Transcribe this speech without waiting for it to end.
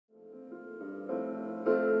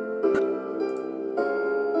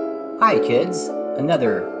Hi kids,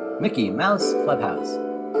 another Mickey Mouse Clubhouse.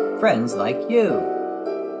 Friends like you.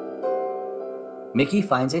 Mickey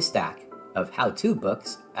finds a stack of how-to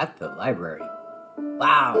books at the library.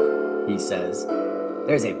 Wow, he says,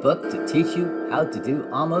 there's a book to teach you how to do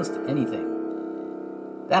almost anything.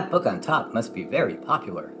 That book on top must be very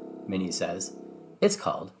popular, Minnie says. It's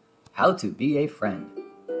called How to Be a Friend.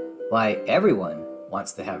 Why, everyone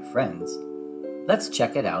wants to have friends. Let's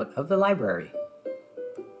check it out of the library.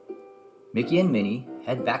 Mickey and Minnie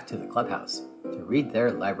head back to the clubhouse to read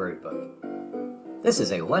their library book. This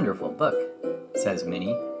is a wonderful book, says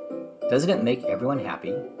Minnie. Doesn't it make everyone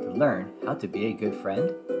happy to learn how to be a good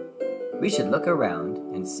friend? We should look around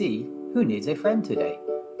and see who needs a friend today.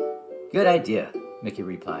 Good idea, Mickey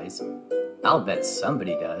replies. I'll bet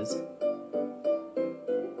somebody does.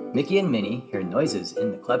 Mickey and Minnie hear noises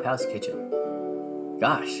in the clubhouse kitchen.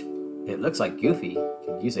 Gosh, it looks like Goofy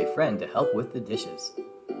could use a friend to help with the dishes,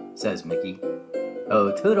 says Mickey.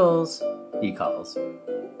 Oh, Toodles, he calls.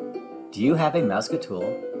 Do you have a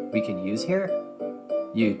Mousecatool we can use here?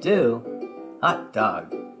 You do? Hot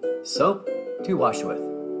dog. Soap to wash with.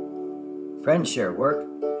 Friends share work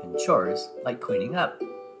and chores like cleaning up.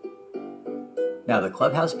 Now the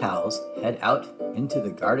clubhouse pals head out into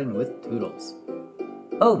the garden with Toodles.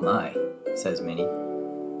 Oh my, says Minnie.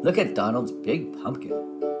 Look at Donald's big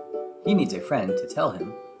pumpkin. He needs a friend to tell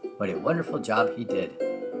him what a wonderful job he did.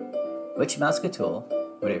 Which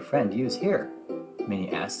Mousecatool would a friend use here?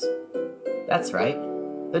 Minnie asks. That's right,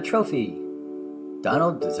 the trophy.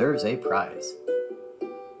 Donald deserves a prize.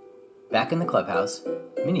 Back in the clubhouse,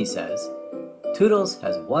 Minnie says, Toodles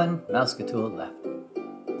has one Mousecatool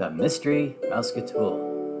left. The mystery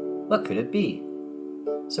Mousecatool. What could it be?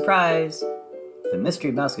 Surprise! The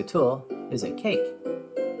mystery Mousecatool is a cake.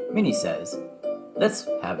 Minnie says, let's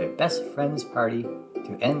have a best friends party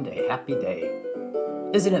to end a happy day.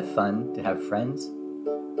 Isn't it fun to have friends?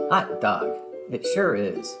 Hot dog, it sure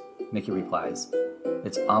is, Mickey replies.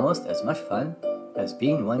 It's almost as much fun as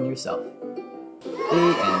being one yourself. The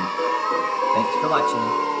end. Thanks for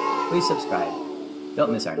watching. Please subscribe.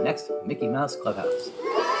 Don't miss our next Mickey Mouse Clubhouse.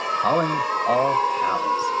 Calling all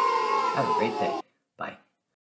pals. Have a great day.